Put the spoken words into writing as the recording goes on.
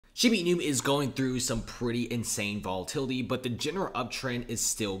Shiba Inu is going through some pretty insane volatility, but the general uptrend is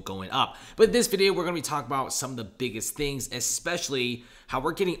still going up. But in this video, we're going to be talking about some of the biggest things, especially how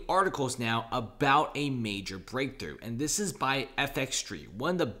we're getting articles now about a major breakthrough. And this is by FX Street,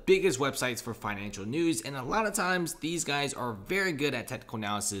 one of the biggest websites for financial news. And a lot of times, these guys are very good at technical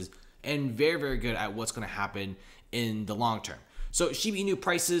analysis and very, very good at what's going to happen in the long term. So Shiba Inu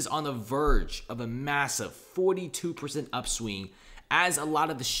prices on the verge of a massive 42% upswing, as a lot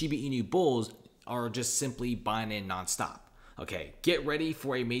of the Shiba Inu bulls are just simply buying in nonstop. Okay, get ready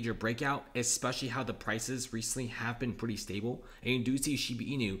for a major breakout, especially how the prices recently have been pretty stable. And you do see Shiba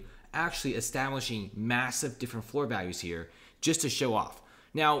Inu actually establishing massive different floor values here just to show off.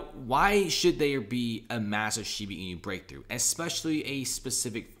 Now, why should there be a massive Shiba Inu breakthrough, especially a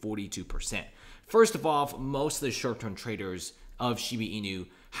specific 42%? First of all, most of the short-term traders of Shiba Inu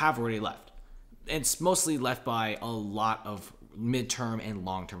have already left. It's mostly left by a lot of midterm and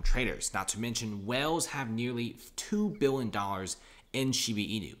long-term traders. Not to mention, whales have nearly $2 billion in Shiba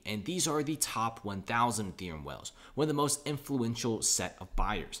Inu, and these are the top 1,000 Ethereum whales, one of the most influential set of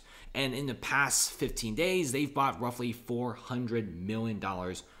buyers. And in the past 15 days, they've bought roughly $400 million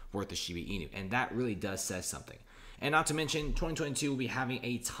worth of Shiba Inu, and that really does say something. And not to mention, 2022 will be having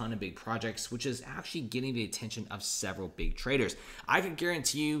a ton of big projects, which is actually getting the attention of several big traders. I can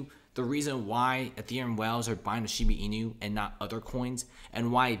guarantee you the reason why Ethereum whales are buying the Shiba Inu and not other coins,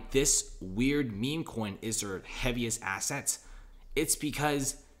 and why this weird meme coin is their heaviest assets, it's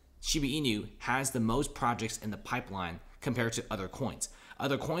because Shiba Inu has the most projects in the pipeline compared to other coins.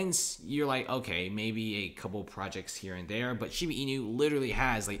 Other coins, you're like, okay, maybe a couple projects here and there, but Shiba Inu literally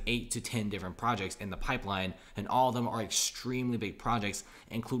has like 8 to 10 different projects in the pipeline, and all of them are extremely big projects,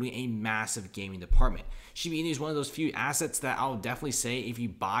 including a massive gaming department. Shiba Inu is one of those few assets that I'll definitely say if you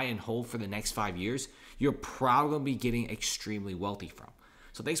buy and hold for the next 5 years, you're probably going to be getting extremely wealthy from.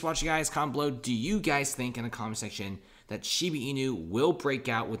 So thanks for watching, guys. Comment below, do you guys think in the comment section that Shiba Inu will break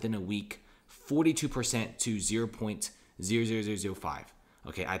out within a week 42% to 0.00005?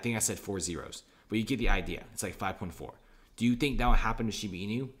 Okay, I think I said 4 zeros, but you get the idea. It's like 5.4. Do you think that will happen to Shiba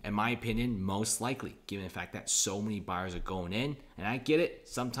Inu? In my opinion, most likely, given the fact that so many buyers are going in. And I get it.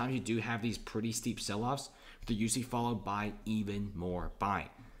 Sometimes you do have these pretty steep sell-offs, but they're usually followed by even more buying.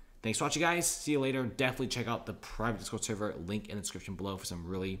 Thanks for watching, guys. See you later. Definitely check out the private Discord server, link in the description below, for some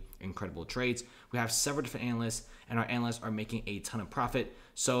really incredible trades. We have several different analysts, and our analysts are making a ton of profit,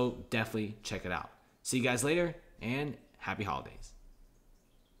 so definitely check it out. See you guys later, and happy holidays.